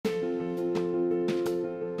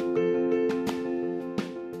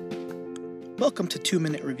Welcome to 2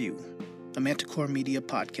 Minute Review, a Manticore Media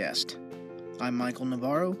podcast. I'm Michael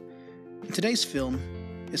Navarro, and today's film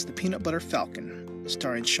is The Peanut Butter Falcon,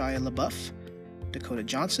 starring Shia LaBeouf, Dakota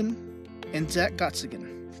Johnson, and Zack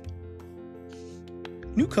Gottsagen.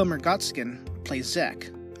 Newcomer Gottsagen plays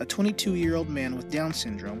Zack, a 22-year-old man with Down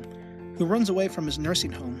syndrome who runs away from his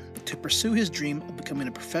nursing home to pursue his dream of becoming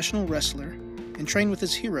a professional wrestler and train with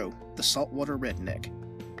his hero, the saltwater redneck.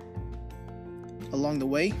 Along the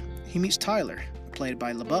way, he meets Tyler, played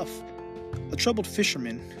by LaBeouf, a troubled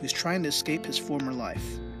fisherman who's trying to escape his former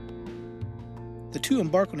life. The two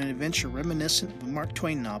embark on an adventure reminiscent of a Mark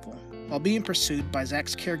Twain novel, while being pursued by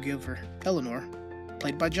Zack's caregiver, Eleanor,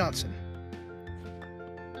 played by Johnson.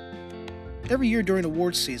 Every year during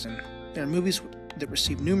awards season, there are movies that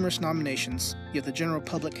receive numerous nominations, yet the general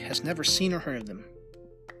public has never seen or heard of them.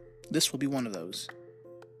 This will be one of those.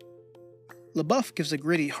 LaBeouf gives a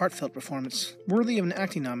gritty, heartfelt performance worthy of an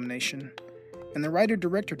acting nomination, and the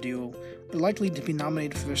writer-director duo are likely to be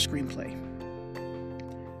nominated for their screenplay.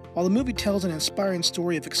 While the movie tells an inspiring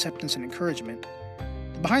story of acceptance and encouragement,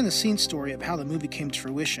 the behind-the-scenes story of how the movie came to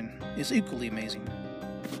fruition is equally amazing.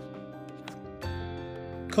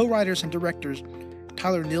 Co-writers and directors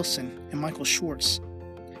Tyler Nilson and Michael Schwartz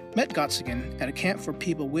met Gottsagen at a camp for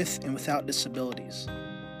people with and without disabilities.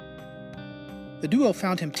 The duo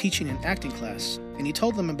found him teaching an acting class, and he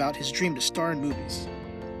told them about his dream to star in movies.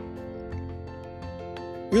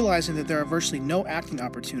 Realizing that there are virtually no acting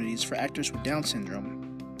opportunities for actors with Down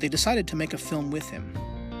syndrome, they decided to make a film with him.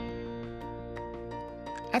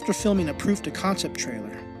 After filming a proof-to-concept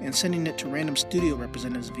trailer and sending it to random studio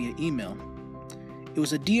representatives via email, it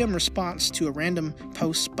was a DM response to a random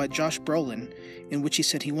post by Josh Brolin in which he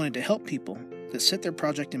said he wanted to help people that set their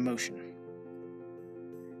project in motion.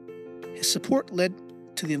 His support led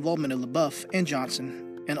to the involvement of LaBeouf and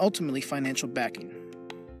Johnson, and ultimately financial backing.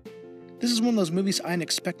 This is one of those movies I didn't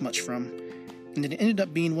expect much from, and it ended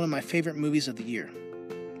up being one of my favorite movies of the year.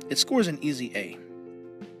 It scores an easy A.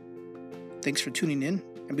 Thanks for tuning in,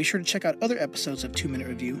 and be sure to check out other episodes of 2 Minute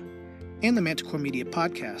Review and the Manticore Media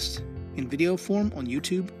podcast in video form on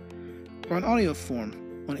YouTube or on audio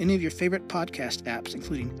form on any of your favorite podcast apps,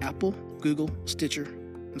 including Apple, Google, Stitcher,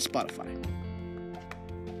 and Spotify.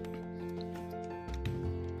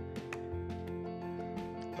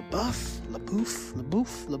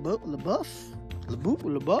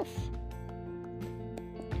 LaBeouf,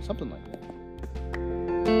 something like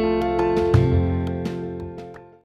that.